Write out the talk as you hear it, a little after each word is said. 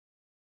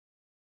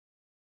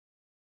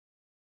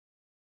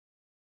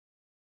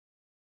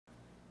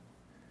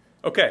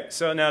Okay,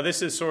 so now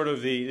this is sort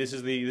of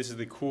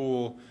the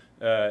cool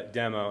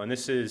demo, and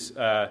this is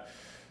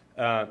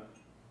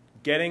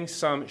getting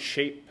some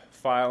shape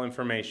file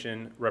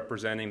information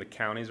representing the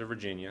counties of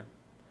Virginia,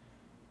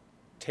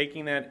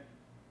 taking that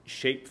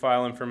shape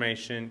file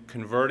information,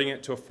 converting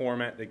it to a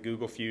format that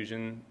Google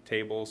Fusion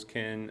tables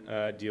can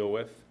deal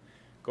with,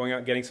 going out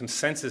and getting some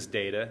census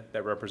data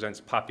that represents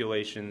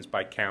populations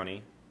by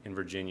county in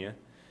Virginia,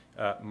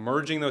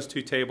 merging those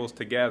two tables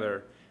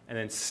together, and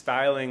then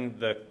styling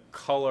the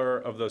color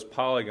of those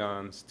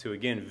polygons to,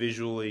 again,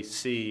 visually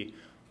see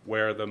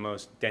where the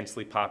most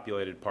densely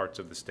populated parts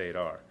of the state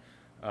are.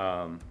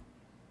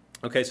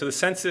 Okay, so the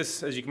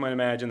census, as you might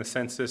imagine, the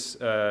census,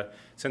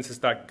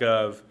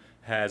 census.gov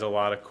has a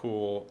lot of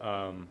cool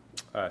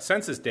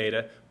census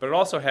data, but it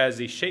also has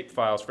these shape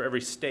files for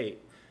every state,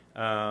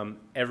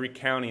 every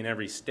county in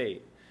every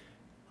state.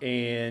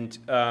 And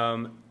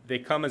they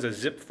come as a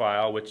zip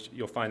file, which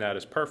you'll find out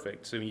is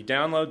perfect. So when you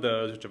download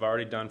those, which I've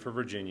already done for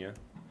Virginia,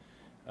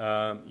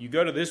 you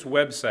go to this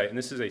website, and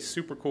this is a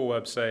super cool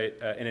website,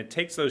 and it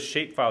takes those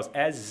shape files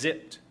as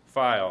zipped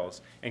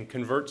files and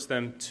converts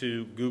them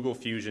to Google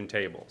Fusion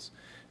tables.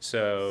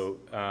 So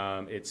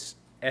it's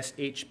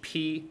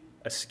shpescape.com.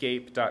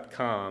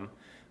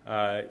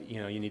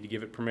 You need to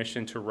give it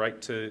permission to write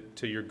to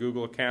your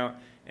Google account,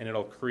 and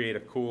it'll create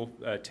a cool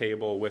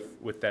table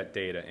with that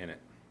data in it.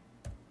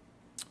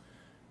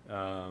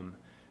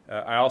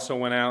 I also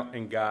went out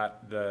and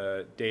got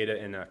the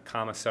data in a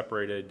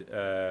comma-separated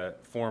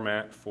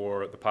format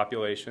for the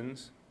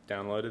populations,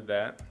 downloaded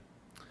that.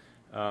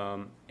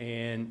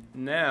 And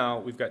now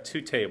we've got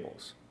two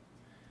tables.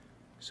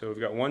 So we've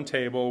got one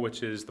table,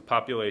 which is the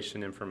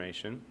population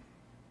information.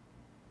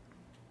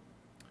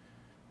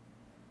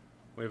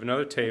 We have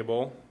another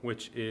table,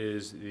 which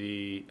is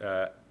the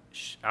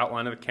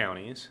outline of the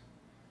counties,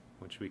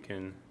 which we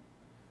can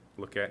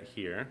look at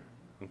here.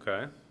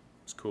 Okay,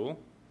 it's cool.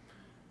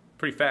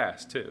 Pretty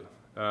fast, too.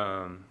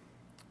 All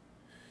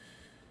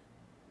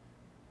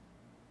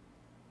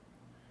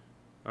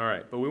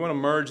right, but we want to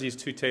merge these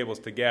two tables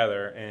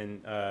together,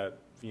 and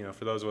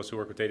for those of us who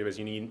work with database,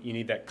 you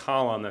need that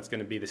column that's going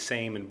to be the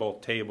same in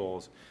both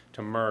tables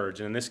to merge.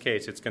 And in this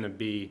case, it's going to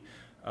be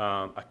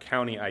a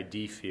county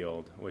ID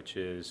field, which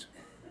is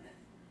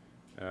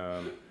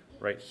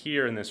right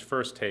here in this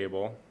first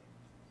table,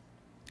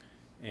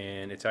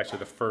 and it's actually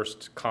the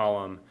first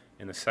column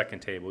in the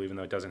second table, even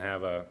though it doesn't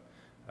have a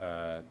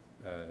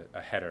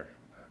header,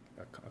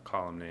 a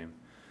column name.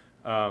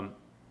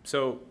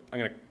 So I'm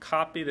going to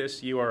copy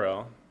this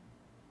URL,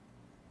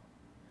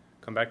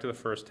 come back to the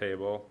first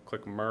table,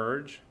 click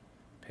Merge,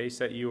 paste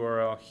that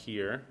URL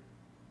here,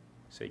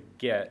 say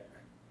Get.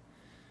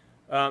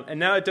 And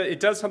now it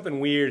does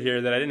something weird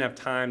here that I didn't have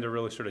time to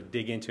really sort of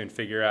dig into and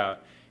figure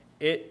out.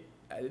 The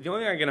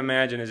only thing I can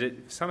imagine is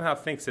it somehow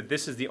thinks that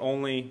this is the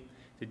only,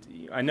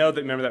 I know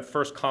that, remember, that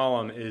first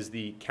column is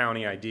the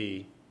county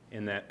ID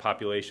in that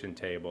population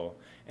table,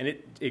 and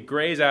it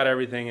grays out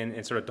everything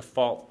and sort of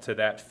default to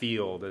that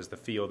field as the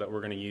field that we're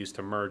going to use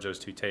to merge those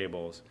two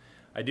tables.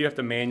 I do have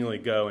to manually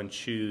go and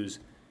choose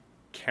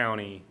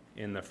county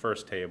in the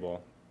first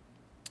table,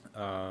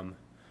 and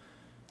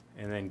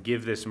then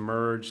give this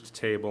merged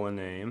table a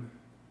name.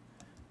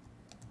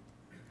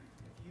 If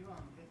you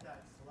hit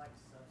that select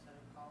subset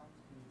of columns,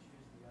 can you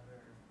choose the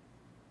other?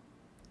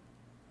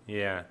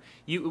 Yeah,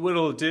 what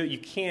it'll do, you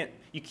can't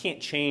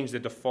change the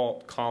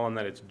default column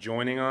that it's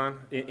joining on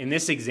in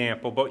this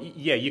example, but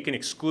yeah, you can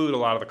exclude a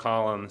lot of the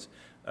columns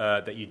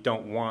that you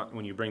don't want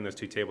when you bring those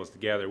two tables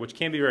together, which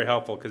can be very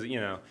helpful because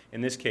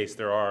in this case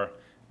there are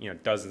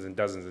dozens and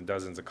dozens and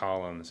dozens of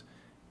columns,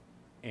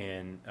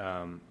 and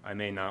I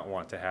may not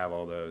want to have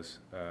all those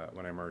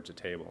when I merge the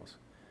tables.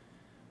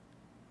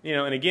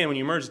 And again, when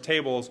you merge the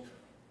tables,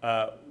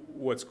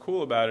 what's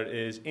cool about it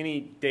is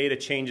any data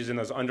changes in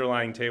those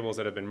underlying tables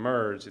that have been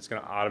merged, it's going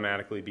to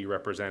automatically be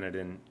represented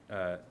and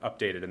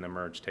updated in the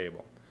merged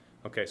table.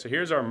 Okay, so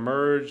here's our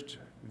merged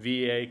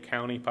VA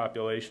county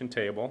population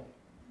table,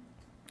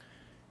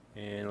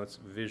 and let's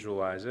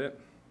visualize it.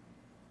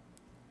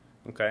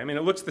 Okay, I mean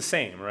it looks the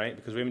same, right?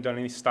 Because we haven't done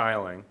any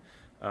styling.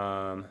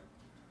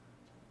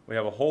 We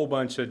have a whole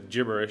bunch of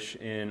gibberish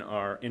in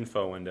our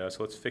info window,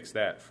 so let's fix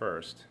that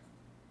first.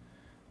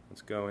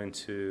 Let's go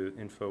into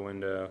info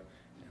window.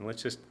 And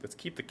let's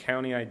keep the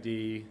county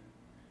ID.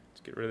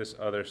 Let's get rid of this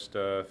other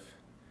stuff.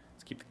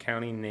 Let's keep the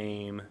county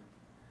name,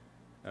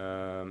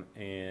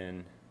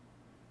 and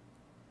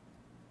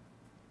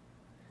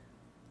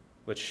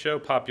let's show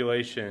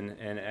population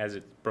and as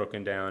it's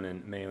broken down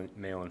in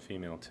male and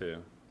female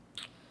too.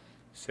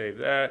 Save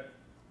that,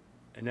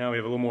 and now we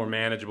have a little more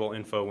manageable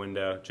info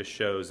window. Just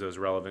shows those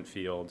relevant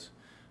fields.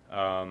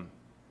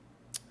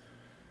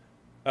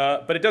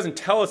 But it doesn't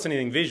tell us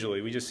anything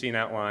visually. We just see an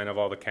outline of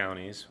all the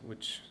counties,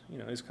 which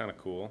is kind of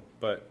cool.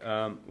 But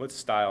let's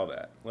style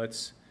that.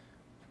 Let's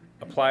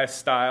apply a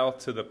style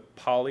to the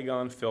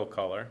polygon fill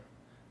color,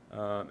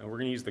 and we're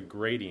going to use the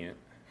gradient.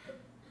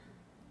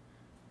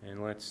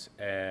 And let's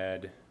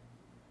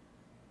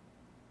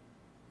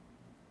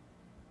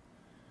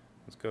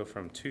go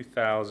from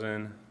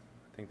 2000.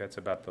 I think that's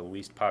about the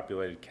least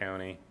populated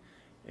county.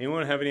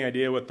 Anyone have any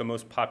idea what the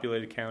most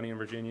populated county in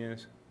Virginia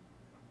is?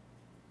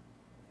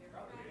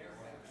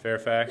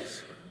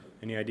 Fairfax.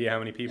 Any idea how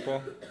many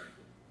people?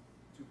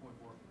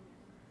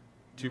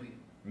 2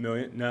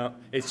 million? No,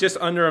 it's just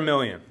under a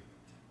million.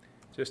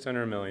 Just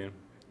under a million.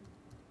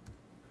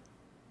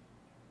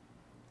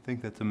 I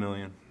think that's a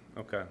million.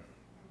 Okay.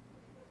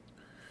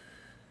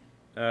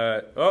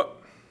 I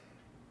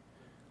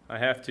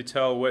have to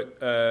tell what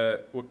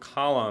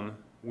column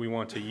we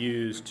want to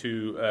use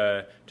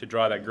to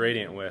draw that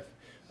gradient with.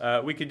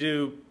 We could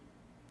do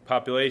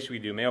population. We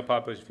could do male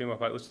population, female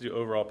population. Let's do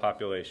overall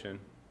population.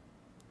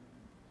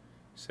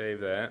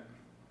 Save that.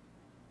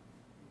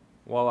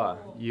 Voila.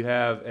 You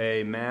have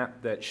a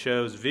map that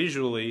shows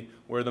visually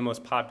where the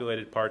most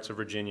populated parts of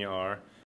Virginia are.